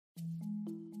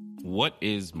What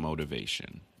is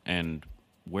motivation, and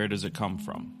where does it come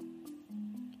from?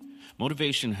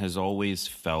 Motivation has always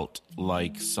felt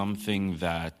like something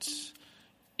that,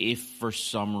 if for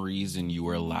some reason you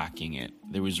were lacking it,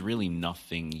 there was really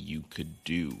nothing you could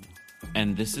do.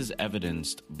 And this is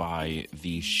evidenced by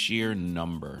the sheer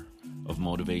number of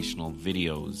motivational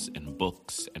videos and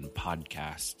books and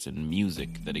podcasts and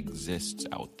music that exists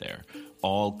out there,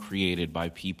 all created by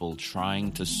people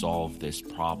trying to solve this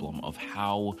problem of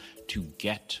how to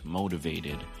get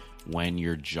motivated when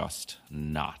you're just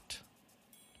not.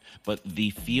 But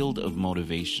the field of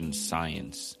motivation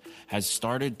science has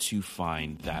started to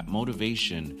find that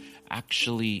motivation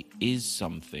actually is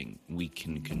something we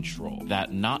can control.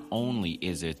 That not only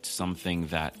is it something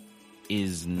that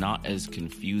is not as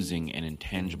confusing and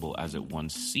intangible as it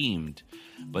once seemed,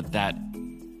 but that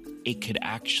it could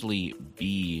actually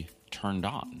be turned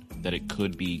on, that it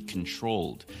could be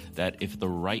controlled, that if the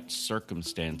right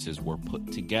circumstances were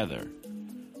put together,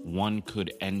 one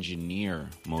could engineer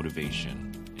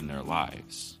motivation in their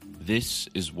lives. This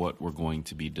is what we're going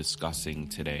to be discussing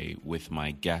today with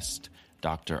my guest,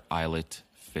 Dr. Ayelet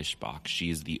Fishbach. She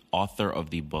is the author of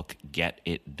the book Get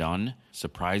It Done: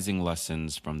 Surprising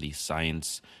Lessons from the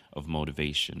Science of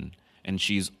Motivation. And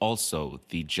she's also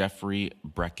the Jeffrey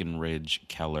Breckenridge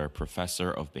Keller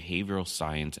Professor of Behavioral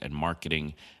Science and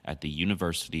Marketing at the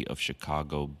University of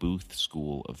Chicago Booth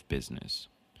School of Business.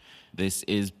 This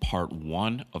is part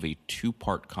one of a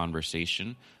two-part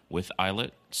conversation with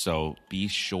Ayelet, so be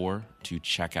sure to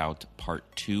check out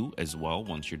part two as well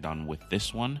once you're done with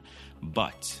this one.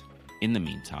 But in the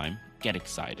meantime, get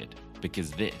excited,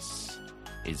 because this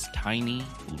is Tiny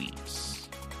Leaps,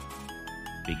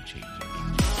 Big Changes.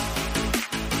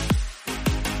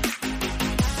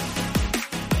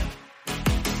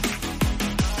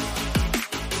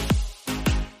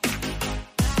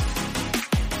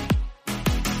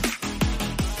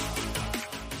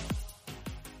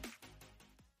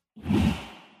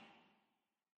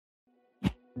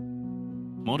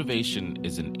 Motivation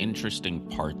is an interesting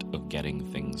part of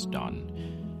getting things done.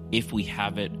 If we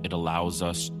have it, it allows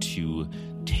us to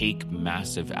take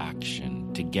massive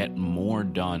action, to get more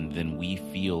done than we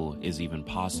feel is even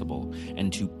possible,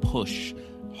 and to push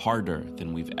harder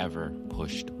than we've ever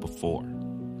pushed before.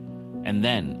 And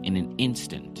then, in an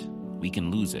instant, we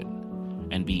can lose it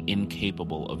and be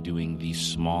incapable of doing the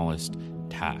smallest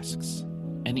tasks.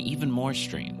 And even more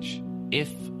strange,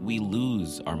 if we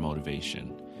lose our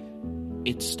motivation,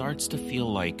 it starts to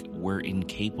feel like we're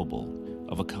incapable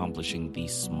of accomplishing the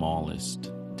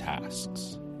smallest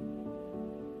tasks.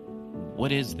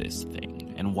 What is this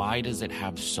thing, and why does it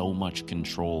have so much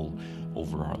control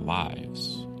over our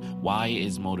lives? Why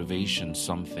is motivation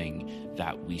something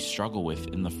that we struggle with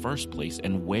in the first place,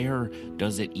 and where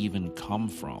does it even come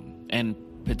from? And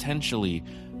potentially,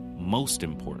 most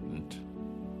important,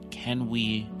 can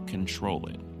we control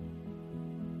it?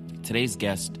 Today's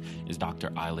guest is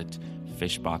Dr. Ayelet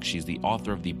Fishbach. She's the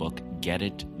author of the book Get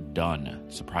It Done: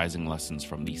 Surprising Lessons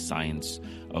from the Science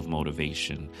of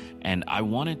Motivation. And I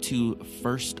wanted to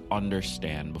first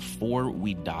understand, before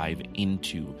we dive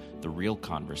into the real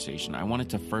conversation, I wanted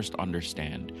to first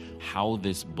understand how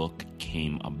this book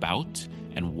came about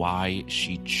and why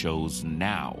she chose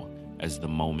now as the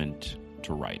moment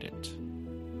to write it.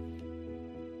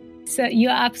 So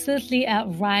you're absolutely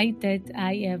right that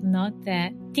I am not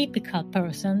the typical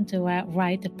person to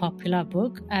write a popular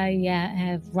book.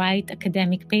 I write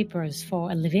academic papers for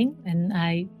a living, and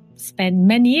I spent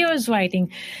many years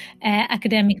writing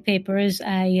academic papers.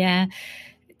 I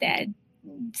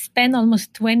spent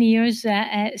almost 20 years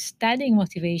studying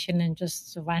motivation and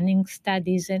just running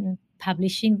studies and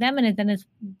publishing them. And then at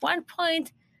one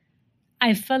point,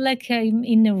 I felt like I'm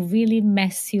in a really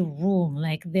messy room.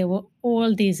 Like there were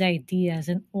all these ideas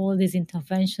and all these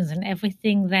interventions and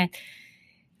everything that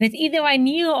either I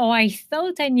knew or I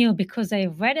thought I knew because I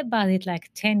read about it like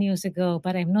 10 years ago,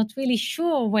 but I'm not really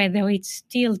sure whether it's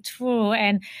still true.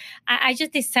 And I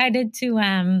just decided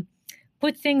to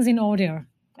put things in order.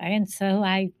 And so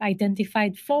I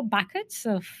identified 4 buckets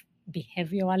of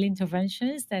behavioral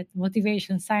interventions that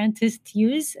motivation scientists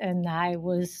use, and I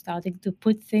was starting to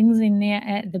put things in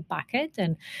the bucket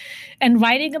and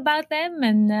writing about them,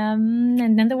 and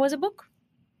then there was a book.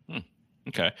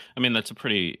 Okay. I mean, that's a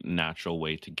pretty natural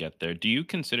way to get there. Do you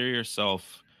consider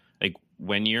yourself, like,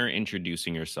 when you're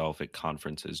introducing yourself at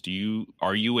conferences,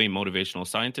 are you a motivational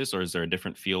scientist, or is there a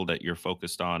different field that you're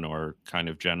focused on, or kind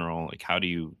of general? Like, how do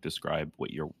you describe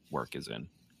what your work is in?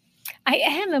 I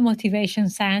am a motivation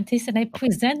scientist, and I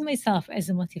present myself as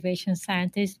a motivation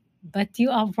scientist But you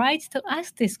are right to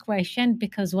ask this question,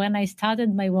 because when I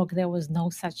started my work, there was no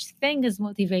such thing as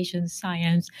motivation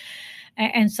science.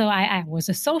 And so I was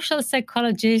a social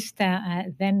psychologist.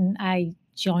 Then I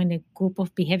joined a group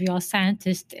of behavioral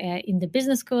scientists in the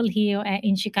business school here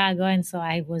in Chicago. And so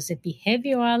I was a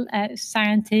behavioral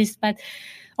scientist. But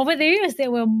over the years, there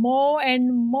were more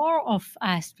and more of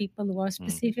us, people who are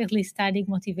specifically studying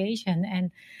motivation.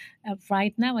 And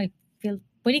right now, I feel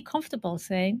pretty comfortable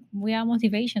saying we are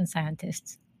motivation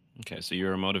scientists. Okay, so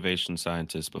you're a motivation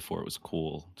scientist before it was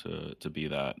cool to be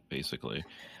that, basically.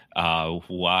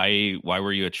 Why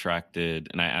were you attracted?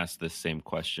 And I asked this same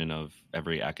question of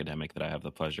every academic that I have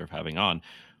the pleasure of having on.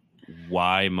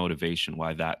 Why motivation?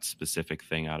 Why that specific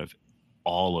thing out of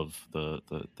all of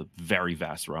the very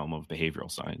vast realm of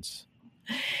behavioral science?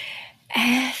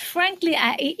 Frankly,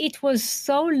 it was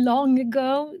so long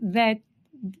ago that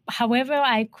however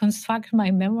I construct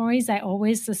my memories, I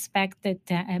always suspect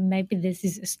that maybe this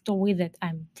is a story that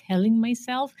I'm telling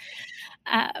myself.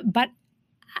 But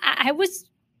I was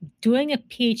doing a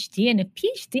PhD, and a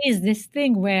PhD is this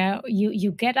thing where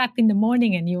you get up in the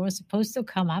morning and you are supposed to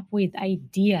come up with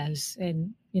ideas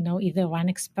and, either run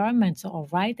experiments or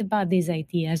write about these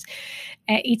ideas.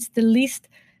 It's the least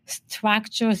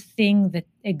structured thing that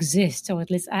exists, or at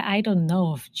least I don't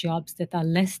know of jobs that are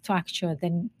less structured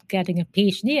than getting a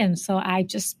PhD. And so I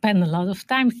just spend a lot of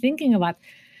time thinking about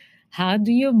how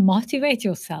do you motivate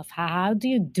yourself? How do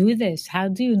you do this? How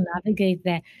do you navigate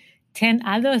the 10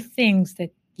 other things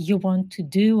that you want to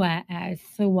do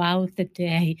throughout the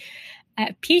day?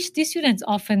 PhD students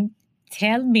often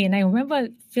tell me, and I remember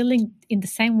feeling in the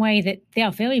same way, that they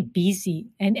are very busy.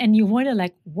 And you wonder,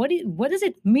 like, what does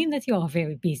it mean that you are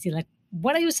very busy? Like,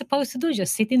 what are you supposed to do?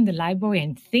 Just sit in the library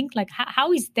and think? Like,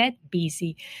 how is that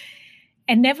busy?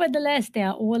 And nevertheless, there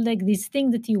are all like these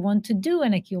things that you want to do,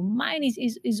 and like your mind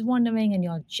is wandering, and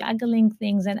you're juggling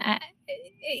things, and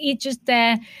it just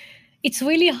it's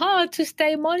really hard to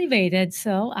stay motivated.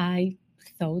 So I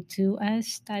thought to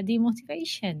study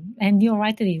motivation. And you're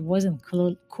right that it wasn't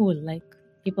cool. Like,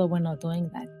 people were not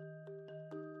doing that.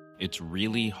 It's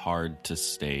really hard to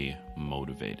stay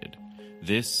motivated.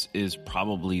 This is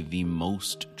probably the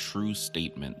most true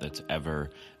statement that's ever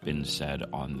been said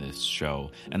on this show,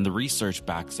 and the research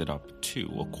backs it up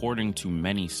too. According to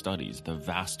many studies, the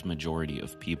vast majority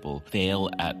of people fail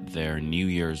at their New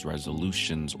Year's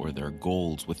resolutions or their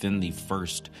goals within the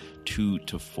first 2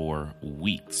 to 4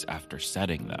 weeks after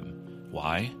setting them.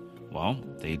 Why? Well,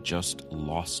 they just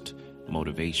lost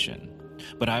motivation.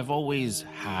 But I've always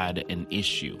had an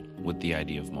issue with the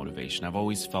idea of motivation. I've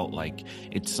always felt like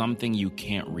it's something you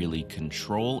can't really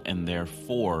control and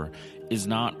therefore is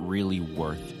not really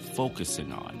worth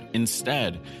focusing on.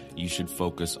 Instead, you should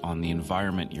focus on the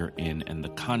environment you're in and the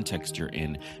context you're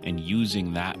in, and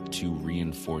using that to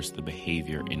reinforce the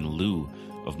behavior in lieu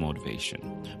of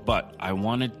motivation. But I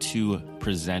wanted to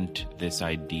present this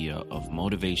idea of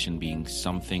motivation being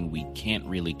something we can't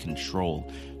really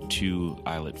control to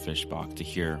Eilert Fishbach to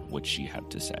hear what she had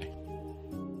to say.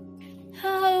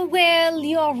 Oh, well,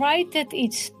 you're right that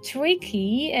it's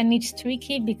tricky, and it's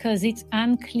tricky because it's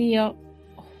unclear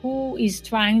who is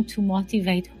trying to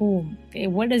motivate whom. Okay,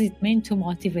 what does it mean to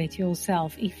motivate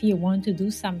yourself? If you want to do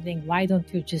something, why don't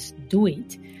you just do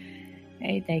it?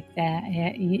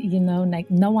 Like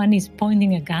no one is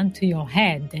pointing a gun to your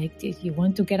head. Like, if you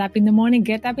want to get up in the morning,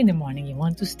 get up in the morning. You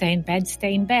want to stay in bed,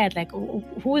 stay in bed. Like,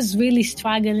 who's really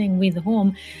struggling with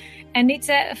whom? And it's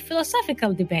a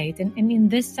philosophical debate. And in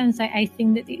this sense, I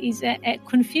think that it is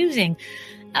confusing.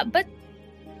 But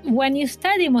when you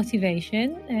study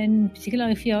motivation, and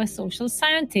particularly if you're a social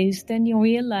scientist, then you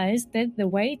realize that the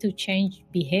way to change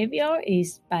behavior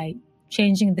is by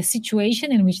changing the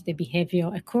situation in which the behavior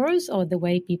occurs, or the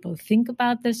way people think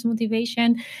about this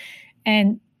motivation.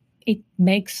 And it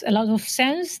makes a lot of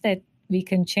sense that we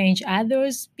can change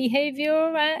others'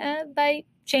 behavior by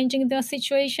changing their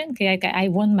situation. Okay, I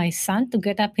want my son to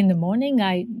get up in the morning.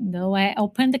 I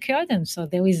open the curtain so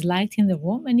there is light in the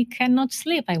room and he cannot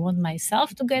sleep. I want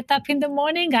myself to get up in the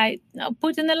morning. I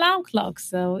put an alarm clock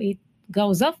so it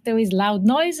goes off. There is loud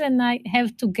noise and I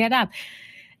have to get up.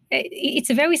 It's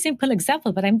a very simple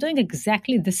example, but I'm doing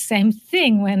exactly the same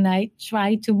thing when I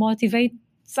try to motivate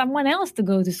someone else to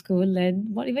go to school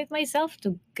and motivate myself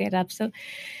to get up. So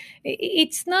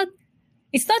it's not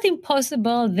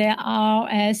impossible. There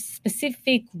are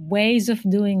specific ways of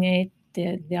doing it.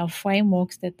 There are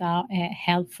frameworks that are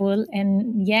helpful,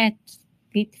 and yet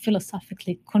it's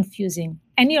philosophically confusing.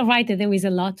 And you're right that there is a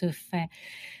lot of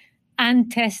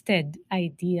untested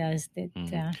ideas that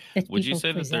Would you people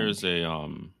say present. that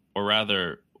there's or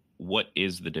rather, what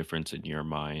is the difference in your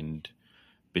mind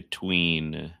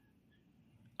between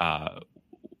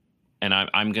and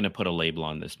I'm going to put a label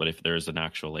on this, but if there's an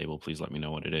actual label, please let me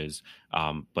know what it is.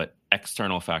 But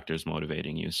external factors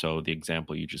motivating you. So the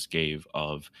example you just gave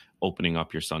of opening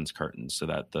up your son's curtains so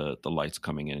that the light's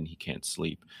coming in and he can't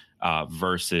sleep,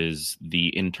 versus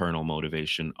the internal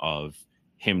motivation of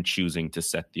him choosing to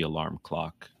set the alarm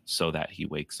clock so that he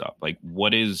wakes up. Like,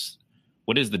 what is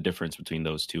the difference between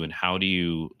those two, and how do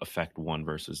you affect one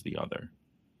versus the other?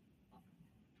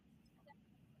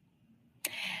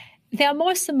 There are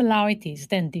more similarities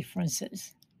than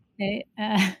differences.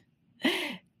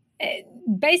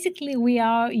 Basically, we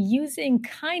are using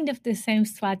kind of the same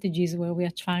strategies where we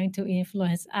are trying to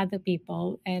influence other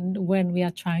people and when we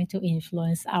are trying to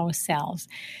influence ourselves.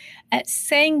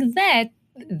 Saying that,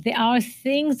 there are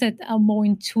things that are more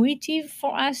intuitive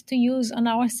for us to use on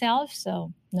ourselves.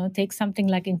 So, take something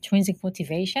like intrinsic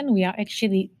motivation. We are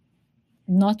actually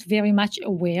not very much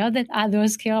aware that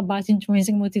others care about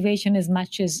intrinsic motivation as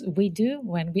much as we do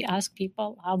when we ask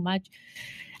people how much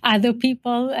other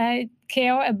people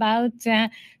care about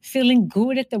feeling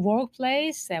good at the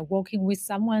workplace, working with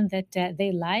someone that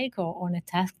they like, or on a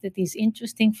task that is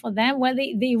interesting for them. Well,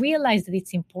 they realize that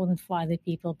it's important for other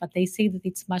people, but they say that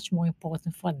it's much more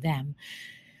important for them.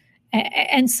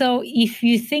 And so if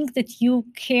you think that you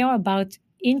care about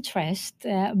interest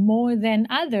more than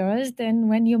others, then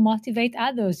when you motivate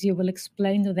others, you will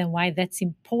explain to them why that's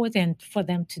important for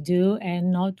them to do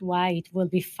and not why it will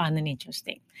be fun and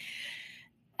interesting.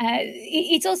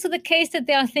 It's also the case that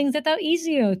there are things that are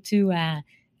easier to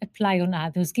apply on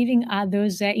others. Giving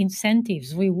others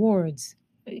incentives, rewards,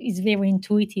 is very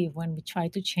intuitive. When we try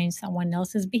to change someone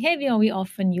else's behavior, we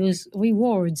often use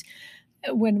rewards.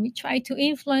 When we try to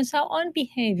influence our own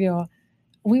behavior,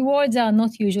 rewards are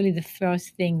not usually the first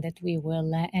thing that we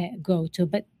will go to,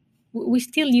 but we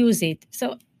still use it.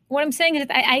 So what I'm saying is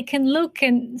that I can look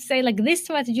and say, like, this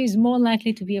strategy is more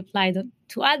likely to be applied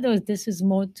to others. This is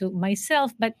more to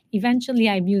myself, but eventually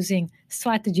I'm using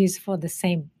strategies for the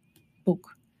same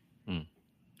book.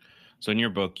 So in your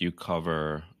book, you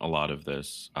cover a lot of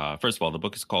this. First of all, the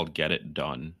book is called Get It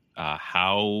Done.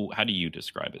 How do you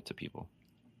describe it to people?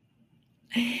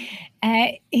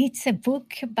 It's a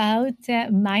book about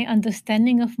my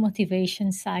understanding of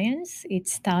motivation science. It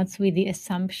starts with the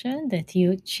assumption that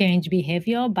you change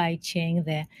behavior by changing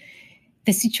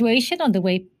the situation or the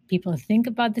way people think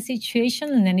about the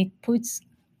situation, and then it puts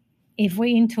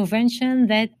every intervention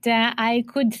that I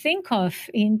could think of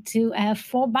into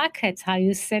 4 buckets. How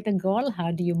you set a goal,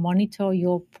 how do you monitor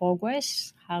your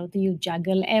progress, how do you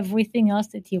juggle everything else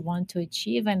that you want to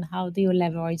achieve, and how do you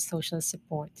leverage social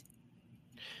support.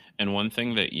 And one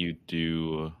thing that you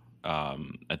do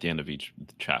at the end of each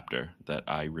chapter that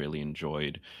I really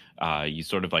enjoyed, you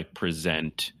sort of like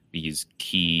present these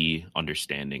key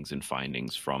understandings and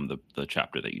findings from the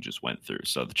chapter that you just went through.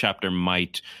 So the chapter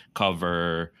might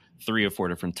cover 3 or 4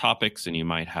 different topics, and you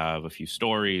might have a few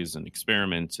stories and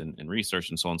experiments and research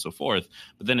and so on and so forth.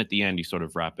 But then at the end, you sort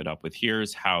of wrap it up with,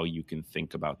 here's how you can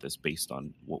think about this based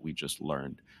on what we just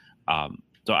learned.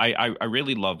 So I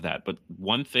really love that. But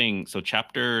one thing, so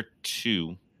chapter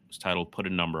 2 is titled Put a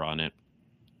Number on It.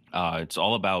 It's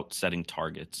all about setting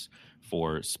targets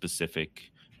for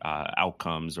specific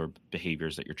outcomes or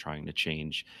behaviors that you're trying to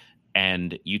change.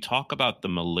 And you talk about the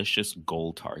malicious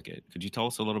goal target. Could you tell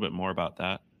us a little bit more about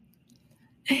that?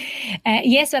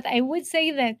 Yes, but I would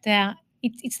say that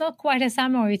it's not quite a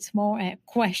summary, it's more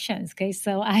questions. Okay,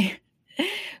 so I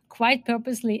quite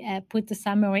purposely put the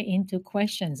summary into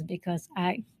questions because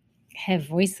I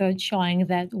have research showing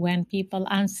that when people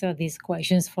answer these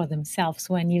questions for themselves,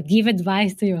 when you give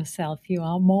advice to yourself, you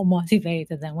are more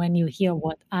motivated than when you hear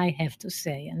what I have to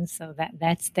say. And so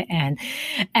that's the end.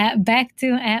 Back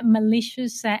to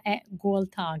malicious goal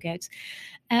targets.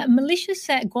 Malicious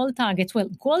goal targets. Well,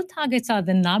 goal targets are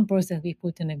the numbers that we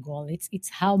put in a goal. It's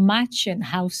how much and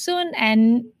how soon,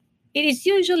 and it is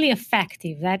usually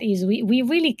effective. That is, we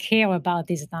really care about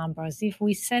these numbers. If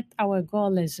we set our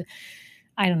goal as,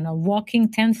 I don't know, walking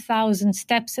 10,000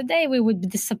 steps a day, we would be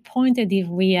disappointed if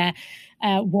we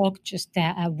walk just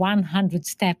 100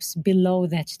 steps below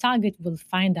that target. We'll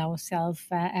find ourselves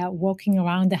walking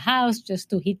around the house just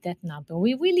to hit that number.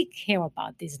 We really care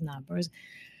about these numbers.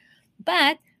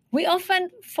 But we often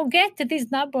forget that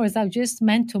these numbers are just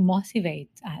meant to motivate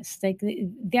us. Like,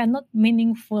 they are not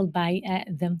meaningful by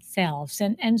themselves.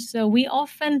 And so we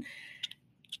often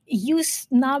use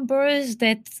numbers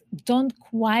that don't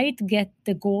quite get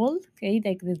the goal, okay?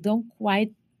 Like, they don't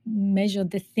quite measure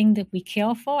the thing that we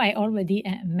care for. I already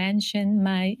mentioned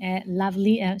my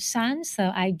lovely son.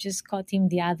 So I just caught him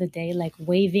the other day, like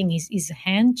waving his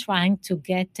hand, trying to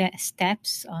get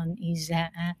steps on his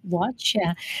watch.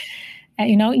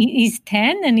 he's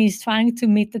 10 and he's trying to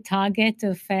meet the target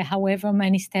of however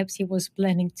many steps he was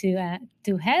planning to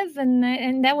have,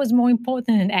 and that was more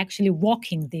important than actually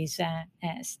walking these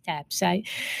steps. I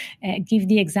give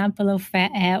the example of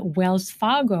Wells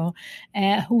Fargo,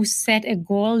 who set a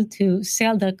goal to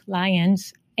sell their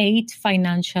clients 8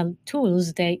 financial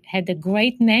tools. They had a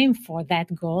great name for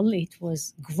that goal. It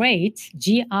was GREAT,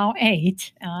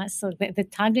 GR8. So the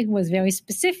target was very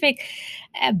specific.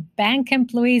 Bank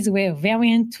employees were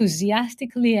very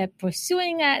enthusiastically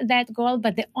pursuing that goal,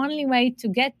 but the only way to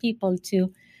get people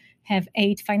to have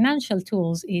 8 financial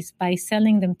tools is by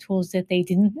selling them tools that they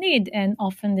didn't need and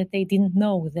often that they didn't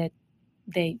know that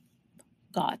they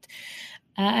got.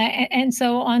 And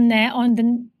so on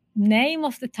the name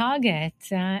of the target,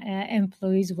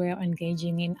 employees were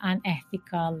engaging in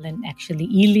unethical and actually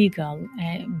illegal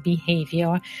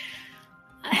behavior.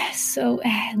 So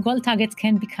goal targets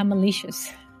can become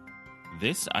malicious.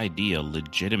 This idea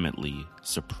legitimately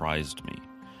surprised me.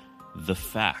 The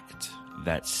fact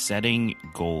that setting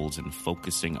goals and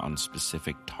focusing on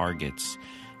specific targets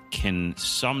can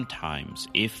sometimes,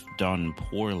 if done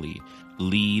poorly,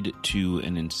 lead to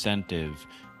an incentive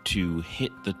to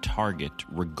hit the target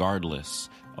regardless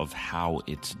of how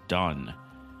it's done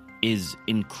is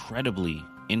incredibly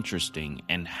interesting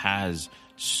and has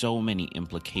so many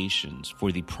implications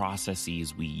for the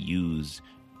processes we use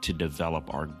to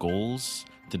develop our goals,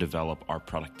 to develop our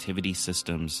productivity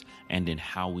systems, and in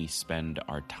how we spend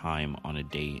our time on a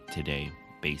day-to-day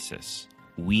basis.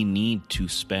 We need to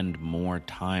spend more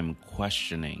time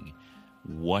questioning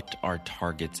what our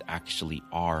targets actually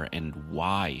are and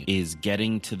why. Is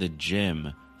getting to the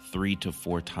gym 3 to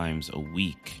 4 times a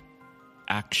week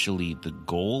actually the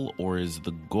goal, or is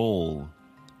the goal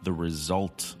the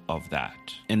result of that?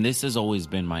 And this has always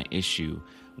been my issue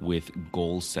with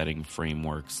goal-setting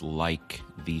frameworks like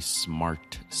the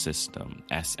SMART system,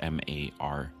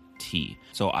 SMART.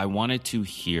 So I wanted to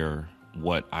hear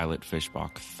what Eilert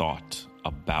Fishbach thought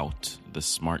about the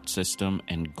SMART system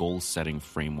and goal-setting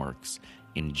frameworks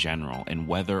in general, and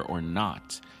whether or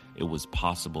not it was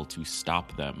possible to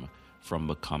stop them from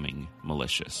becoming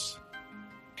malicious.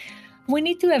 We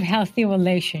need to have healthy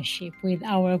relationship with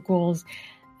our goals.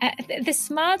 The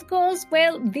SMART goals,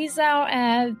 well, these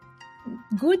are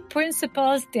good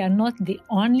principles. They are not the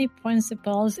only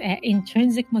principles.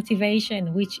 Intrinsic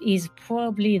motivation, which is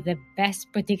probably the best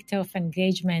predictor of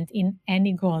engagement in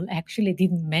any goal, actually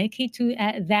didn't make it to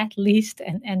that list.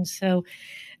 And so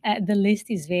the list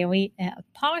is very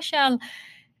partial.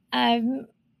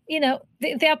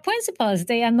 They are principles.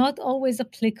 They are not always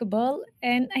applicable.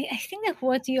 And I think that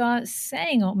what you are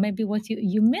saying, or maybe what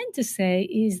you meant to say,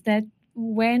 is that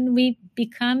when we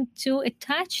become too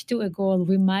attached to a goal,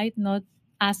 we might not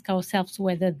ask ourselves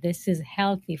whether this is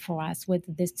healthy for us, whether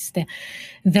this is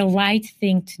the right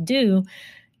thing to do.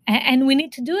 And we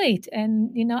need to do it.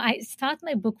 And, I start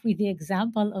my book with the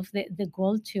example of the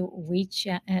goal to reach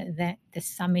the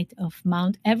summit of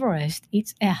Mount Everest.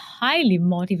 It's a highly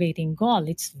motivating goal.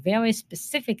 It's very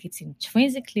specific. It's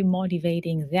intrinsically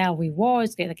motivating. There are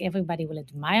rewards. Like everybody will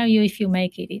admire you if you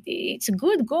make it. It's a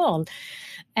good goal.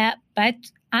 But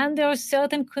under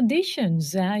certain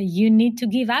conditions, you need to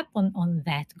give up on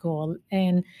that goal.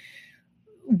 And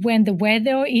when the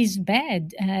weather is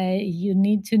bad, you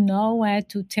need to know where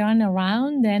to turn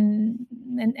around and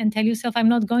tell yourself, I'm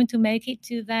not going to make it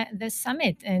to the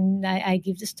summit. And I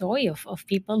give the story of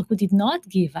people who did not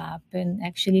give up and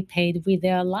actually paid with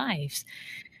their lives.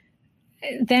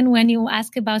 Then when you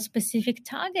ask about specific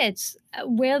targets,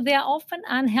 well, they are often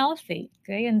unhealthy.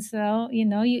 Okay. And so,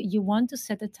 you want to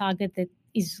set a target that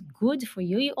is good for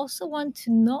you. You also want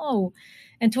to know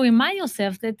and to remind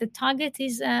yourself that the target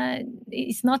is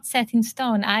not set in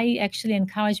stone. I actually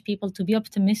encourage people to be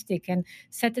optimistic and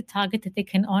set a target that they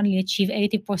can only achieve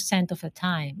 80% of the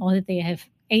time, or that they have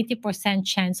 80%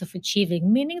 chance of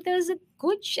achieving, meaning there's a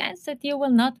good chance that you will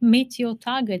not meet your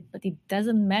target, but it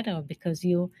doesn't matter because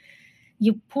you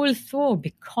pull through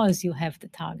because you have the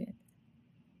target.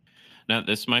 Now,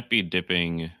 this might be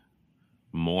dipping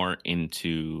more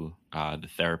into the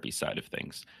therapy side of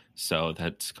things. So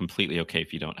that's completely okay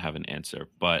if you don't have an answer.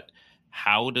 But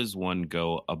how does one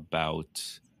go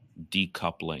about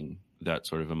decoupling that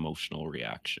sort of emotional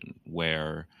reaction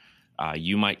where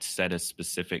you might set a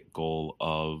specific goal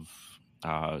of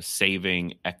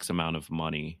saving X amount of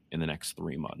money in the next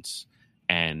 3 months,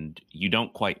 and you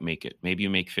don't quite make it? Maybe you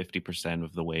make 50%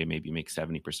 of the way, maybe you make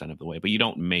 70% of the way, but you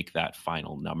don't make that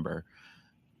final number.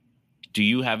 Do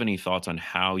you have any thoughts on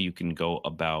how you can go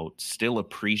about still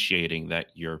appreciating that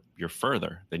you're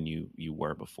further than you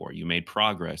were before? You made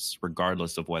progress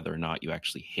regardless of whether or not you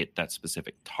actually hit that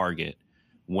specific target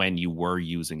when you were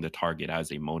using the target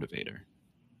as a motivator?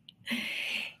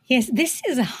 Yes, this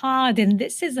is hard. And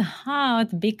this is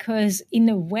hard because, in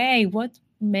a way, what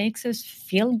makes us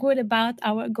feel good about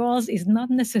our goals is not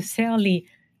necessarily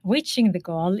reaching the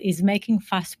goal, is making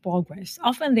fast progress.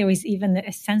 Often there is even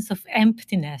a sense of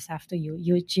emptiness after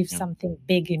you achieve something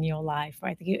big in your life,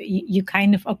 right? You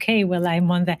kind of, okay, well, I'm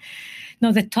on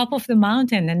the top of the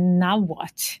mountain, and now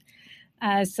what?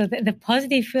 So the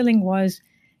positive feeling was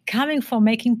coming from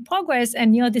making progress,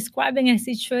 and you're describing a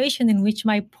situation in which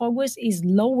my progress is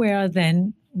lower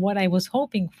than what I was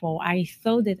hoping for. I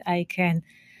thought that I can,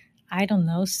 I don't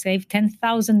know, save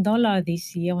 $10,000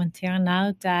 this year, and turn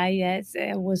out I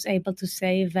was able to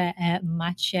save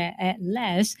much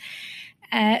less.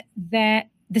 The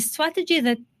strategy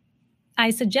that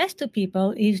I suggest to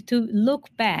people is to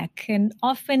look back, and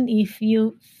often if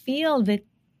you feel that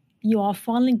you are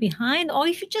falling behind, or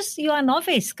if you're a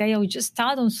novice, okay, or you just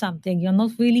start on something, you're not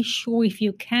really sure if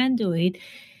you can do it,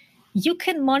 you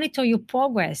can monitor your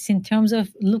progress in terms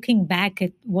of looking back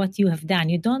at what you have done.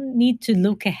 You don't need to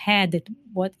look ahead at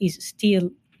what is still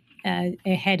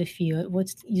ahead of you, what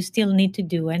you still need to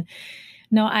do. And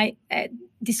now I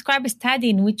describe a study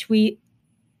in which we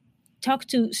talked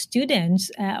to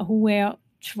students who were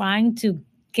trying to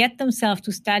get themselves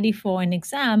to study for an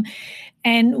exam.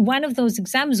 And one of those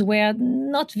exams were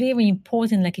not very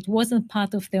important, like it wasn't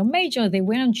part of their major. They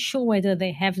weren't sure whether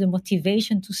they have the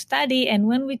motivation to study. And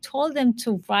when we told them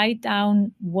to write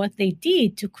down what they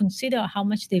did, to consider how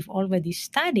much they've already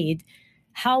studied,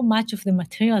 how much of the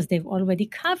materials they've already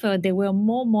covered, they were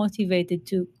more motivated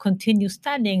to continue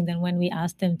studying than when we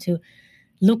asked them to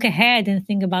look ahead and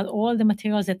think about all the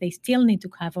materials that they still need to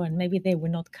cover, and maybe they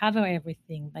will not cover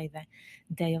everything by the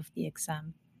day of the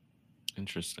exam.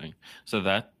 Interesting. So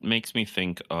that makes me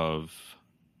think of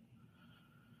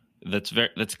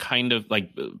that's kind of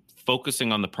like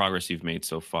focusing on the progress you've made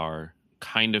so far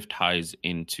kind of ties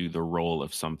into the role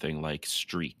of something like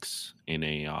streaks in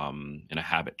a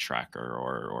habit tracker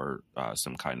or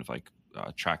some kind of like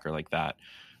tracker like that,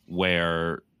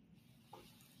 where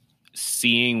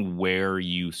seeing where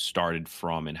you started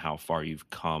from and how far you've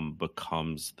come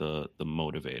becomes the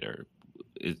motivator.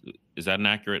 Is that an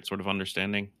accurate sort of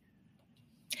understanding?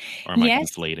 Or am I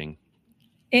conflating?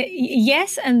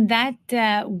 Yes, and that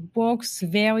works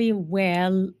very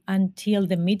well until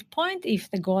the midpoint, if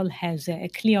the goal has a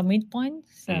clear midpoint.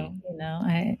 So,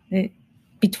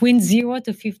 between 0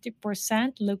 to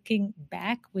 50%, looking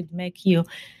back would make you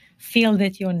feel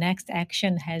that your next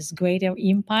action has greater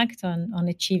impact on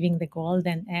achieving the goal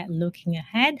than looking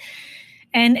ahead.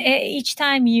 And each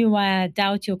time you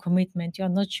doubt your commitment, you're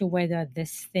not sure whether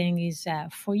this thing is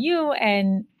for you,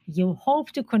 and you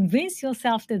hope to convince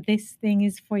yourself that this thing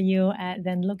is for you,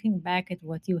 then looking back at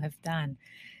what you have done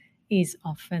is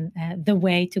often the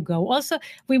way to go. Also,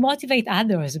 we motivate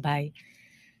others by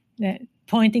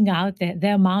pointing out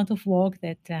the amount of work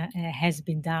that has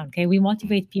been done. Okay, we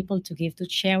motivate people to give to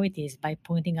charities by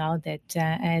pointing out that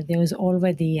there is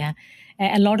already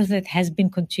a lot of that has been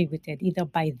contributed either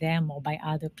by them or by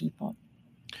other people.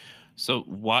 So,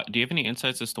 do you have any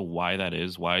insights as to why that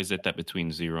is? Why is it that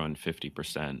between 0 and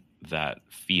 50% that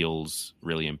feels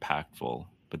really impactful,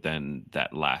 but then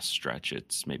that last stretch,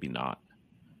 it's maybe not?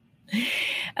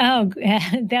 Oh,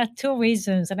 there are two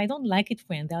reasons, and I don't like it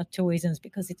when there are two reasons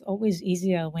because it's always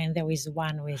easier when there is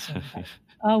one reason. But,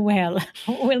 oh well,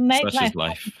 we'll make such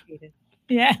life.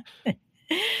 Yeah.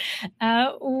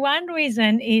 One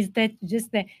reason is that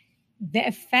just the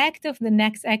effect of the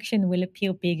next action will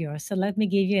appear bigger. So let me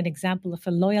give you an example of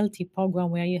a loyalty program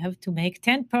where you have to make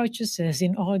 10 purchases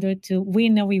in order to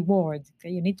win a reward. Okay?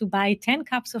 You need to buy 10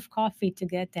 cups of coffee to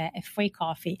get a free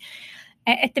coffee.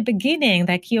 At the beginning,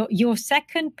 like your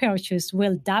second purchase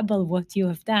will double what you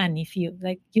have done if you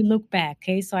look back.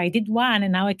 Okay, so I did one,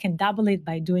 and now I can double it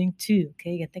by doing two.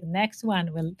 Okay, the next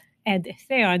one will add a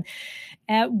third.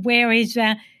 Whereas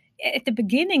at the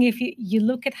beginning, if you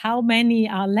look at how many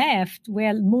are left,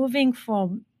 well, moving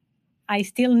from I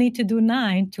still need to do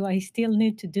 9 to I still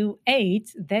need to do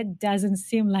 8, that doesn't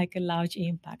seem like a large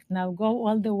impact. Now go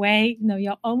all the way,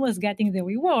 you're almost getting the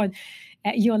reward.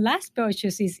 Your last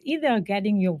purchase is either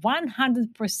getting your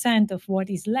 100% of what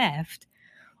is left,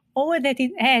 or that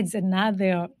it adds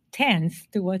another 10th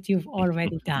to what you've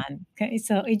already done. Okay,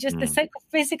 so it's just the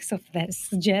psychophysics of this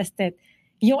suggests that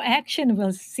your action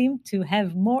will seem to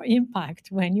have more impact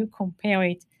when you compare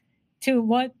it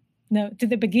to to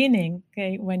the beginning,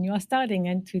 okay, when you are starting,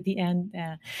 and to the end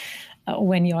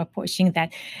when you are pushing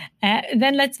that.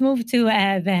 Then let's move to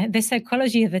the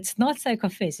psychology that's not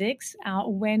psychophysics.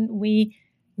 When we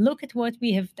look at what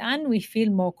we have done, we feel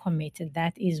more committed.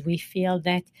 That is, we feel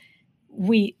that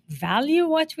we value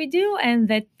what we do and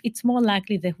that it's more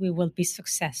likely that we will be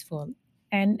successful.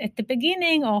 And at the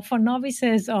beginning, or for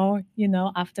novices, or,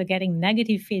 after getting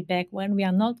negative feedback, when we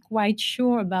are not quite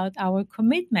sure about our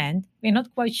commitment, we're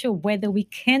not quite sure whether we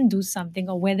can do something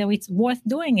or whether it's worth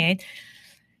doing it,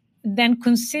 then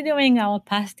considering our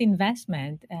past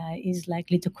investment is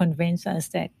likely to convince us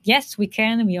that, yes, we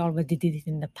can, we already did it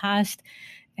in the past.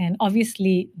 And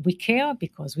obviously we care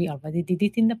because we already did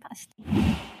it in the past.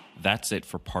 That's it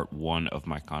for part 1 of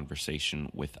my conversation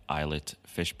with Eilert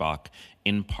Fishbach.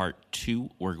 In part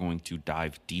 2, we're going to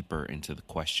dive deeper into the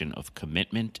question of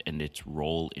commitment and its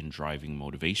role in driving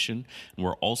motivation. And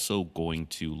we're also going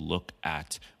to look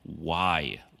at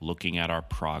why looking at our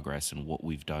progress and what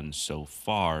we've done so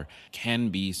far can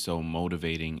be so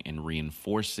motivating and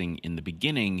reinforcing in the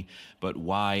beginning, but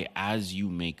why as you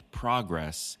make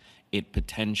progress, it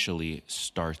potentially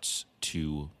starts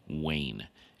to wane.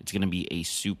 It's going to be a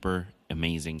super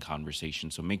amazing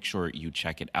conversation, so make sure you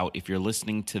check it out. If you're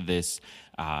listening to this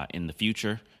in the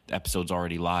future, the episode's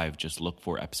already live. Just look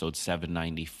for episode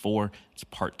 794. It's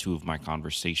part 2 of my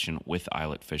conversation with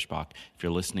Eilert Fishbach. If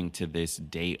you're listening to this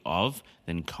day of,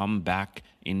 then come back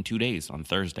in 2 days on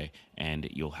Thursday, and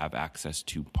you'll have access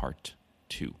to part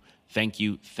 2. Thank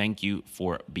you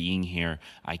for being here.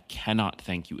 I cannot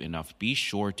thank you enough. Be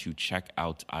sure to check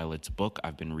out Eilert's book.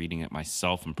 I've been reading it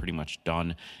myself. I'm pretty much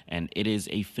done, and it is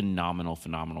a phenomenal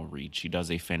read. She does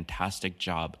a fantastic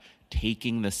job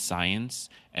taking the science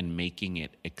and making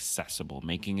it accessible,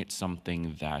 making it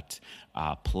something that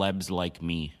plebs like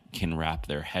me can wrap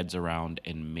their heads around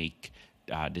and make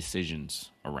decisions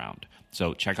around.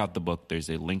 So check out the book. There's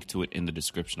a link to it in the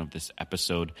description of this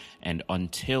episode. And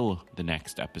until the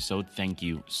next episode, thank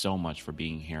you so much for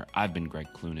being here. I've been Greg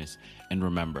Clunis. And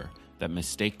remember that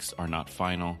mistakes are not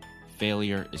final.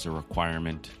 Failure is a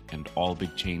requirement. And all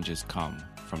big changes come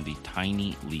from the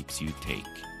tiny leaps you take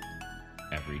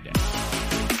every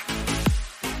day.